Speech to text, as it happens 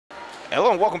Hello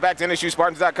and welcome back to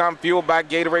NSUSpartans.com, fueled by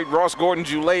Gatorade. Ross Gordon,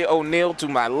 Julay O'Neal to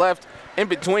my left. In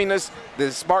between us,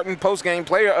 the Spartan postgame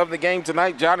player of the game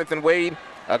tonight, Jonathan Wade.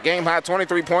 A game-high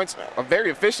 23 points, a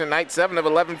very efficient night, 7 of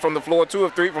 11 from the floor, 2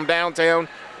 of 3 from downtown,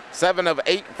 7 of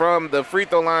 8 from the free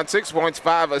throw line, 6 points,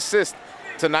 5 assists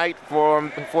tonight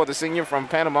for the senior from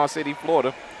Panama City,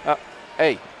 Florida.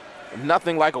 Hey,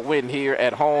 nothing like a win here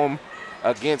at home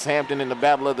against Hampton in the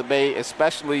Battle of the Bay,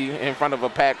 especially in front of a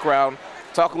packed crowd.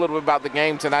 Talk a little bit about the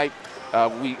game tonight.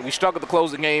 We struggled to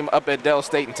close the game up at Del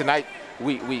State, and tonight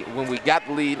when we got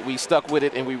the lead, we stuck with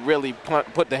it and we really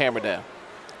put the hammer down.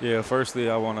 Yeah, firstly,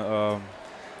 I want to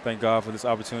thank God for this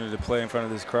opportunity to play in front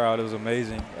of this crowd. It was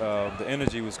amazing. The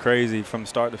energy was crazy from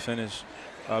start to finish.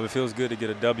 It feels good to get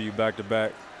a W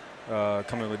back-to-back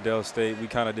coming with Del State. We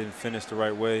kind of didn't finish the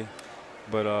right way,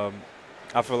 but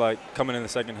I feel like coming in the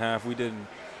second half, we didn't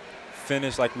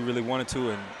finish like we really wanted to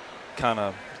and kind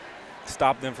of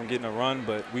stop them from getting a run,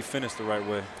 but we finished the right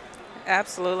way.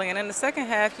 Absolutely, and in the second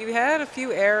half, you had a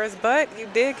few errors, but you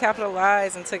did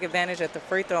capitalize and took advantage at the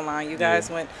free throw line. You guys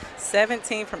went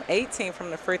 17 from 18 from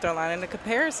the free throw line. In the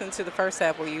comparison to the first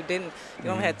half, where you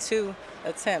only had 2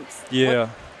 attempts. Yeah,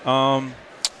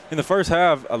 in the first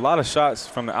half, a lot of shots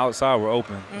from the outside were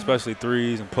open, especially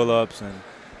threes and pull-ups, and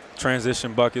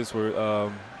transition buckets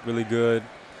were really good.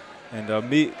 And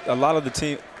a lot of the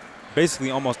team, basically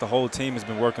almost the whole team, has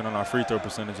been working on our free throw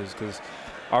percentages because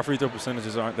our free throw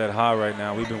percentages aren't that high right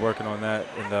now. We've been working on that.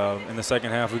 And in the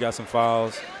second half, we got some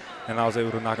fouls, and I was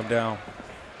able to knock them down.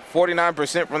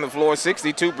 49% from the floor,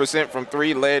 62% from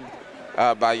 3, led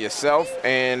by yourself.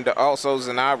 And also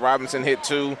Zanai Robinson hit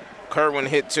 2. Kerwin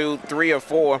hit 2, 3 of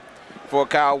 4 for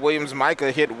Kyle Williams.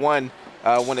 Micah hit 1.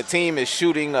 When a team is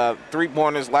shooting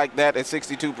three-pointers like that at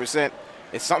 62%,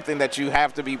 it's something that you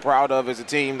have to be proud of as a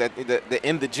team, that the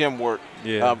in-the-gym work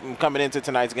coming into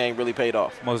tonight's game really paid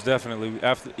off. Most definitely.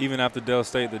 Even after Del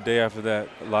State, the day after that,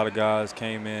 a lot of guys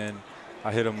came in.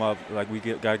 I hit them up, like, we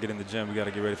got to get in the gym. We got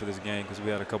to get ready for this game because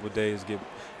we had a couple of days to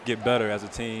get better as a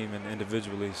team and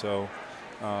individually. So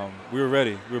we were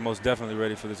ready. We were most definitely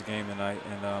ready for this game tonight,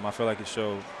 and I feel like it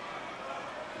showed.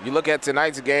 You look at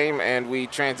tonight's game, and we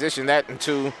transition that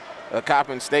into a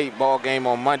Coppin State ball game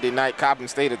on Monday night. Coppin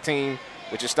State, a team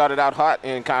which has started out hot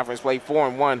in conference play,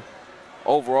 4-1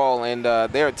 overall, and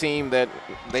they're a team that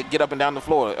they get up and down the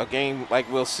floor. A game like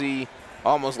we'll see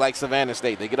almost like Savannah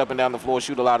State. They get up and down the floor,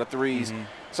 shoot a lot of threes.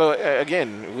 So,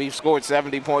 again, we've scored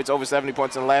 70 points, over 70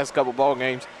 points in the last couple ball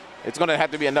games. It's going to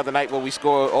have to be another night where we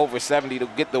score over 70 to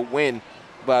get the win.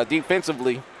 But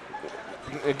defensively,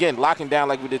 again, locking down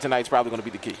like we did tonight is probably going to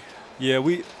be the key. Yeah,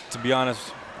 to be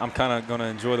honest, I'm kind of going to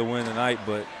enjoy the win tonight,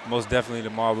 but most definitely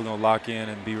tomorrow we're going to lock in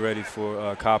and be ready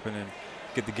for Coppin and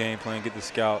get the game plan, get the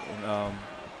scout. And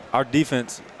our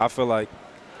defense, I feel like,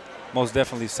 most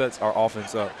definitely sets our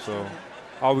offense up. So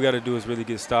all we got to do is really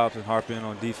get stops and harp in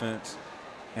on defense,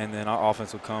 and then our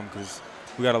offense will come because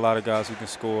we got a lot of guys who can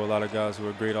score, a lot of guys who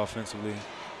are great offensively.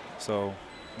 So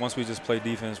once we just play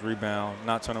defense, rebound,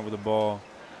 not turn over the ball,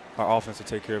 our offense will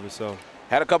take care of itself.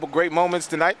 Had a couple great moments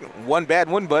tonight, one bad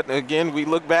one, but again, we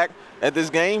look back at this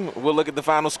game, we'll look at the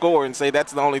final score and say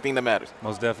that's the only thing that matters.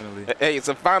 Most definitely. Hey, it's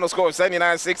a final score of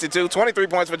 79-62, 23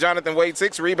 points for Jonathan Wade,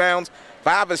 6 rebounds,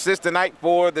 5 assists tonight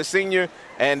for the senior,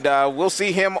 and we'll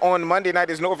see him on Monday night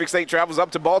as Norfolk State travels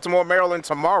up to Baltimore, Maryland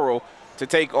tomorrow to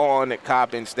take on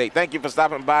Coppin State. Thank you for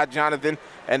stopping by, Jonathan,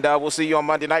 and we'll see you on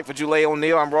Monday night. For Julay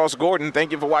O'Neal, I'm Ross Gordon.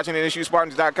 Thank you for watching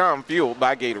NSUSpartans.com, fueled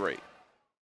by Gatorade.